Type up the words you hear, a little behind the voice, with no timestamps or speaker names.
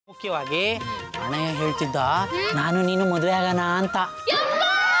ಮುಖ್ಯವಾಗಿ ಅಣ್ಣಯ್ಯ ಹೇಳ್ತಿದ್ದ ನಾನು ನೀನು ಮದುವೆ ಆಗೋಣ ಅಂತ.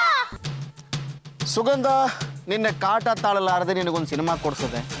 ಸುಗಂಧ ನಿನ್ನೆ ಕಾಟ ತಾಳಲಾರದೆ ನಿನಗೊಂದು ಸಿನಿಮಾ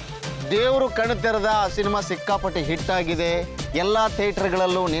ಕೊಡ್ಸದೆ. ದೇವರು ಕಣ್ಣು ತೆರೆದ ಆ ಸಿನಿಮಾ ಸಿಕ್ಕಾಪಟ್ಟೆ ಹಿಟ್ ಆಗಿದೆ. ಎಲ್ಲ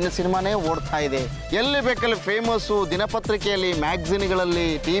ಥಿಯೇಟರ್ಗಳಲ್ಲೂ ನಿನ್ನ ಸಿನಿಮಾನೇ ಓಡ್ತಾ ಇದೆ. ಎಲ್ಲಿ ಬೇಕಲ್ಲಿ ಫೇಮಸ್ಸು. ದಿನಪತ್ರಿಕೆಯಲ್ಲಿ, ಮ್ಯಾಗ್ಝಿನ್ಗಳಲ್ಲಿ,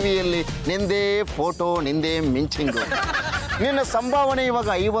 ಟಿ ವಿಯಲ್ಲಿ ನಿಂದೇ ಫೋಟೋ, ನಿಂದೇ ಮಿಂಚಿಂಗು. ನಿನ್ನ ಸಂಭಾವನೆ ಇವಾಗ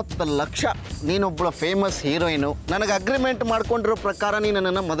 50 ಲಕ್ಷ. ನೀನೊಬ್ಬಳ famous heroine. ನನಗೆ ಅಗ್ರಿಮೆಂಟ್ ಮಾಡ್ಕೊಂಡಿರೋ ಪ್ರಕಾರ ನೀನು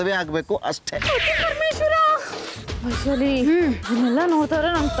ನನ್ನ ಮದುವೆ ಆಗಬೇಕು ಅಷ್ಟೇ. ವೈಶಾಲಿ, ಇದನ್ನೆಲ್ಲ ನೋಡ್ತಾರೆ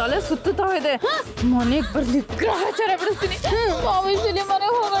ನಂಗೆ ತಲೆ ಸುತ್ತುತ್ತಾ ಇದೆ. ಮನೆಗೆ ಬರ್ಲಿ ಗ್ರಹಚಾರ ಬಿಡಿಸ್ತೀನಿ. ವೈಶಾಲಿ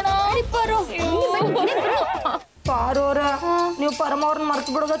ಮನೆಗೆ ಹೋಗೋಣ. ಪಾರೋರ ನೀವು ಪರಮವ್ರನ್ನ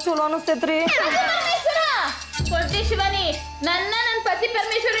ಮರ್ತು ಬಿಡೋದ ಚಲೋ ಅನಿಸ್ತೈತ್ರಿ. ಶಿವಾನಿ, ನನ್ನ ಪತಿ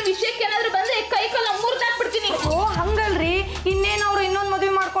ಪರಮೇಶ್ವರ ವಿಷಯಕ್ಕೆ ಏನಾದ್ರು ಬಂದ್ರೆ ಕೈ ಕಾಲ ಮುರಿದಾಕ್ಬಿಡ್ತೀನಿ. ಓ ಹಂಗಲ್ರಿ, ಇನ್ನೇನು ಅವ್ರು ಇನ್ನೊಂದು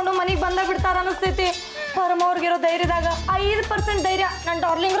ಮದುವೆ ಮಾಡ್ಕೊಂಡು ಮನೆಗೆ ಬಂದ ಬಿಡ್ತಾರ ಅನಿಸ್ತೈತಿ. ಪರಮವ್ರಿಗಿರೋ ಧೈರ್ಯದಾಗ 5% ಧೈರ್ಯ ನನ್ನ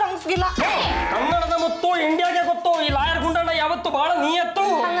ಡಾರ್ಲಿಂಗ್ ರಂಗ್ಸ್ಗಿಲ್ಲ. ಕನ್ನಡದ ಮುತ್ತು ಇಂಡಿಯಾಗೆ ಗೊತ್ತು. ಈ ಲಾಯರ್ ಗುಂಡಣ್ಣ ಯಾವತ್ತು ಬಹಳ ನೀಯತ್ತು.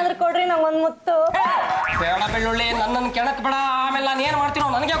 ಹಂಗಂದ್ರೆ ಕೊಡ್ರಿ ನಂಗೊಂದ್ ಮುತ್ತು. ಬೇಡ ಬೆಳ್ಳುಳ್ಳಿ, ನನ್ನನ್ನು ಕೆಣಕ್ ಬೇಡ. ಆಮೇಲೆ ನಾನು ಏನ್ ಮಾಡ್ತೀನೋ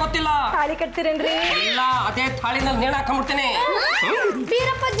ನನಗೆ ಗೊತ್ತಿಲ್ಲ. ತಾಳಿ ಕಟ್ತೀರೇನ್ರಿ? ಇಲ್ಲ, ಅದೇ ತಾಳಿನಲ್ಲಿ ನೇಣು ಹಾಕೊಂಡ್ಬಿಡ್ತೀನಿ.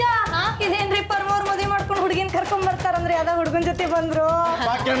 ವೀರಪ್ಪಜ್ಜ, ಇದೇನ್ರಿ ಪರಮವ್ರ ಮದುವೆ ಮಾಡ್ಕೊಂಡು ಹುಡುಗಿನ ಕರ್ಕೊಂಡ್ ಬರ್ತಾರಂದ್ರೆ ಯಾವ್ದೋ ಹುಡುಗನ ಜೊತೆ ಬಂದ್ರು.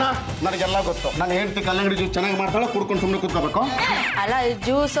 ನನಗೆಲ್ಲ ಗೊತ್ತು. ನಾನು ಹೇಳ್ತಿ ಕಲ್ಲಂಗಡಿ ಜ್ಯೂಸ್ ಚೆನ್ನಾಗಿ ಮಾಡ್ತಾಳೆ, ಕುಡ್ಕೊಂಡು ಸುಮ್ಮನೆ ಕೂತ್ಕೋಬೇಕು. ಅಲ್ಲ,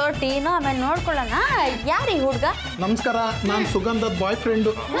 ಜ್ಯೂಸೋ ಟೀನೋ ಆಮೇಲೆ ನೋಡ್ಕೊಳ್ಳೋಣ. ಯಾರೀ ಹುಡುಗ? ನಮಸ್ಕಾರ, ನಾನು ಸುಗಂಧದ ಬಾಯ್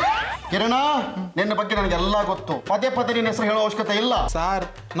ಫ್ರೆಂಡು. ಕಿರಣ, ನಿನ್ನ ಬಗ್ಗೆ ನನಗೆಲ್ಲ ಗೊತ್ತು. ಪದೇ ಪದೇ ನಿನ್ನ ಹೆಸರು ಹೇಳೋ ಅವಶ್ಯಕತೆ ಇಲ್ಲ. ಸರ್,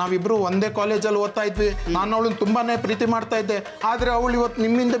 ನಾವಿಬ್ರು ಒಂದೇ ಕಾಲೇಜಲ್ಲಿ ಓದ್ತಾ ಇದ್ವಿ. ನಾನು ಅವಳನ್ನ ತುಂಬಾನೇ ಪ್ರೀತಿ ಮಾಡ್ತಾ ಇದ್ದೆ. ಆದ್ರೆ ಅವಳು ಇವತ್ತು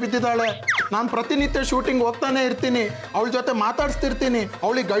ನಿಮ್ಮಿಂದ ಬಿದ್ದಿದ್ದಾಳೆ. ನಾನು ಪ್ರತಿನಿತ್ಯ ಶೂಟಿಂಗ್ ಹೋಗ್ತಾನೆ ಇರ್ತೀನಿ, ಅವಳ ಜೊತೆ ಮಾತಾಡಿಸ್ತಿರ್ತೀನಿ,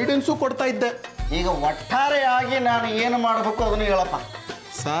 ಅವಳಿಗೆ ಗೈಡೆನ್ಸು ಕೊಡ್ತಾ ಇದ್ದೆ. ಈಗ ಒಟ್ಟಾರೆಯಾಗಿ ನಾನು ಏನು ಮಾಡಬೇಕು ಅದನ್ನು ಹೇಳಪ್ಪ.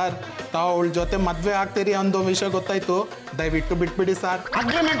 ಸರ್, ತಾವು ಅವಳ ಜೊತೆ ಮದ್ವೆ ಆಗ್ತೀರಿ ಅನ್ನೋ ವಿಷಯ ಗೊತ್ತಾಯ್ತು. ದಯವಿಟ್ಟು ಬಿಟ್ಬಿಡಿ ಸರ್.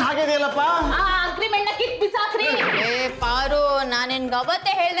 ಅಗ್ರಿಮೆಂಟ್ ಆಗಿದೆಯಲ್ಲಪ್ಪ. ಅಗ್ರಿಮೆಂಟ್ ನ ಕಿತ್ ಬಿಸಾಕ್ರಿ. ಪಾರು, ನಾನಿನ್ಗೆ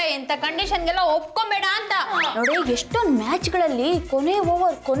ಅವತ್ತೇ ಹೇಳ್ದೆ ಇಂಥ ಕಂಡೀಷನ್ಗೆಲ್ಲ ಒಪ್ಕೊಂಬೇಡ ಅಂತ. ನೋಡಿ, ಎಷ್ಟೊಂದು ಮ್ಯಾಚ್ಗಳಲ್ಲಿ ಕೊನೆ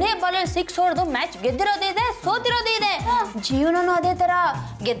ಓವರ್, ಕೊನೆ ಬಾಲಲ್ಲಿ 6 ಹೊಡೆದು ಮ್ಯಾಚ್ ಗೆದ್ದಿರೋದೇ ಇದೆ, ಸೋತಿರೋದೇ ಇದೆ. ಜೀವನನೂ ಅದೇ ತರ,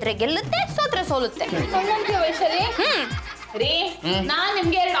 ಗೆದ್ರೆ ಗೆಲ್ಲುತ್ತೆ, ಸೋತ್ರೆ ಸೋಲುತ್ತೆ. ವೈಶಾಲಿ ರೀ, ನಾನ್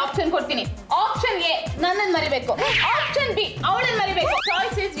ನಿಮ್ಗೆ 2 ಆಪ್ಷನ್ ಕೊಡ್ತೀನಿ. ಆಪ್ಷನ್ ಎ, ನನ್ನನ್ನು ಮರಿಬೇಕು. ಆಪ್ಷನ್ ಬಿ, ಅವಳನ್ನ ಮರಿಬೇಕು.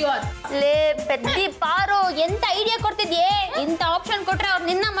 Choice is your. ಲೇ ಪೆದ್ದಿ ಪಾರು, ಎಂತ ಐಡಿಯಾ ಕೊಡ್ತಿದ್ಯೆ? ಇಂತ ಆಪ್ಷನ್ ಕೊಟ್ರೆ ಅವ್ರು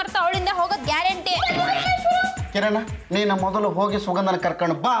ನಿನ್ನ ಮರ್ತ ಅವಳಿಂದ ಹೋಗೋದ್ ಗ್ಯಾರಂಟಿ. ಕಿರಣ, ನೀನು ಮೊದಲು ಹೋಗಿ ಸುಗಂಧನ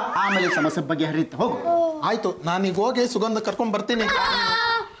ಕರ್ಕೊಂಡು ಬಾ, ಆಮೇಲೆ ಸಮಸ್ಯೆ ಬಗ್ಗೆ ಹರಿಯುತ್ತೆ. ಹೋಗು. ಆಯ್ತು, ನಾನೀಗ ಹೋಗಿ ಸುಗಂಧ ಕರ್ಕೊಂಡ್ ಬರ್ತೀನಿ.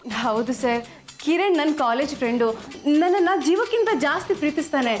 ಹೌದು ಸರ್, ಕಿರಣ್ ನನ್ನ ಕಾಲೇಜ್ ಫ್ರೆಂಡು. ನನ್ನನ್ನು ಜೀವಕ್ಕಿಂತ ಜಾಸ್ತಿ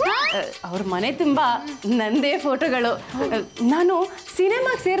ಪ್ರೀತಿಸ್ತಾನೆ. ಅವ್ರ ಮನೆ ತುಂಬ ನಂದೇ ಫೋಟೋಗಳು. ನಾನು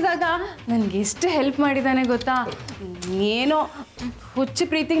ಸಿನಿಮಾಗೆ ಸೇರಿದಾಗ ನನಗೆ ಎಷ್ಟು ಹೆಲ್ಪ್ ಮಾಡಿದ್ದಾನೆ ಗೊತ್ತಾ? ಏನೋ ಹುಚ್ಚು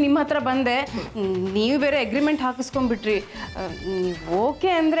ಪ್ರೀತಿಗೆ ನಿಮ್ಮ ಹತ್ರ ಬಂದೆ, ನೀವು ಬೇರೆ ಅಗ್ರಿಮೆಂಟ್ ಹಾಕಿಸ್ಕೊಂಡ್ಬಿಟ್ರಿ. ನೀವು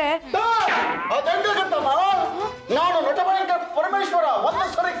ಓಕೆ ಅಂದರೆ ನಾನು ನಟಭಯಂಕರ ಪರಮೇಶ್ವರ. ಒಂದು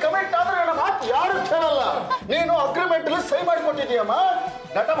ಸರಿ ಕಮೆಂಟ್ ಆದ್ರೆ ನನ್ನ ಮಾತು ಯಾರು ಕೇಳಲ್ಲ. ನೀನು ಅಗ್ರಿಮೆಂಟ್ ಸಹಿ ಮಾಡಿಕೊಟ್ಟಿದೀಯಮ್ಮ.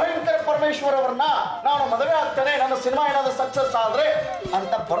 ನಟಭಯಂಕರ ಪರಮೇಶ್ವರ ಅವ್ರನ್ನ ನಾನು ಮದುವೆ ಆಗ್ತೇನೆ, ನನ್ನ ಸಿನಿಮಾ ಏನಾದ್ರು ಸಕ್ಸಸ್ ಆದ್ರೆ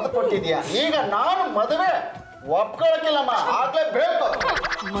ಅಂತ ಬರೆದು ಕೊಟ್ಟಿದೀಯ. ಈಗ ನಾನು ಮದುವೆ ಒಪ್ಕೊಳಕಿಲ್ಲಮ್ಮ, ಆಗ್ಲೇಬೇಕು.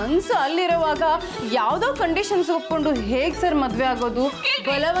 ಮನ್ಸು ಅಲ್ಲಿರುವಾಗ ಯಾವುದೋ ಕಂಡೀಷನ್ಸ್ ಒಪ್ಕೊಂಡು ಹೇಗೆ ಸರ್ ಮದುವೆ ಆಗೋದು?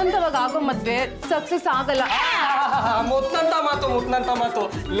 ಬಲವಂತವಾಗಿ ಆಗೋ ಮದುವೆ ಸಕ್ಸಸ್ ಆಗಲ್ಲ. ಮುತ್ನಂತ ಮಾತು.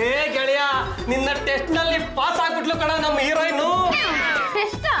 ಲೇ ಗೆಳೆಯ, ನಿನ್ನ ಟೆಸ್ಟ್ ನಲ್ಲಿ ಪಾಸ್ ಆಗ್ಬಿಟ್ಲು ಕಣ ನಮ್ಮ ಹೀರೋಯಿನು.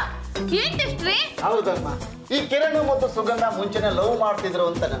 ಟೆಸ್ಟಾ? ಏನ್ ಟೆಸ್ಟ್ ರೀ? ಹೌದಮ್ಮ, ಈ ಕಿರಣ್ ಮತ್ತು ಸುಗಂಧ ಮುಂಚೆನೆ ಲವ್ ಮಾಡ್ತಿದ್ರು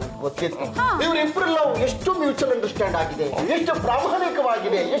ಅಂತ ನನಗೆ ಗೊತ್ತಿತ್ತು. ಇವ್ರಿಬ್ರು ಲವ್ ಎಷ್ಟು ಮ್ಯೂಚುವಲ್ ಅಂಡರ್ಸ್ಟ್ಯಾಂಡ್ ಆಗಿದೆ, ಎಷ್ಟು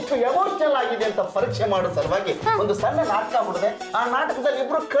ಪ್ರಾಮಾಣಿಕವಾಗಿದೆ, ಎಷ್ಟು ಎಮೋಷನಲ್ ಆಗಿದೆ ಅಂತ ಪರೀಕ್ಷೆ ಮಾಡೋ ಸಲುವಾಗಿ ಒಂದು ಸಣ್ಣ ನಾಟಕ ಮಾಡಿದೆ. ಆ ನಾಟಕದಲ್ಲಿ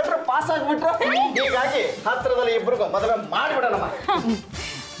ಇಬ್ರು ಕಡ್ರು ಪಾಸ್ ಆಗ್ಬಿಟ್ರು. ಹೀಗಾಗಿ ಹತ್ರದಲ್ಲಿ ಇಬ್ರಿಗೂ ಮದುವೆ ಮಾಡಿಬಿಡೋಣಮ್ಮ.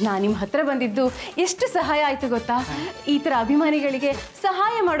 ನಾನು ನಿಮ್ಮ ಹತ್ರ ಬಂದಿದ್ದು ಎಷ್ಟು ಸಹಾಯ ಆಯಿತು ಗೊತ್ತಾ? ಈ ಥರ ಅಭಿಮಾನಿಗಳಿಗೆ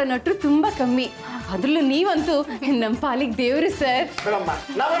ಸಹಾಯ ಮಾಡೋ ನಟರು ತುಂಬ ಕಮ್ಮಿ. ಅದರಲ್ಲೂ ನೀವಂತೂ ನಮ್ಮ ಪಾಲಿಗೆ ದೇವರು ಸರ್.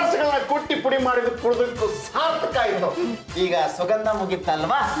 ನವರಸಗಳನ್ನ ಕುಟ್ಟಿ ಪುಡಿ ಮಾಡಿದ್ದು ಕುಡಿದಕ್ಕೂ ಸಾರ್ಥಕ ಆಯ್ತು. ಈಗ ಸುಗಂಧ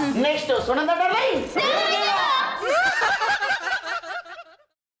ಮುಗಿತಲ್ವಾ, ನೆಕ್ಸ್ಟ್ ಸುನಂದ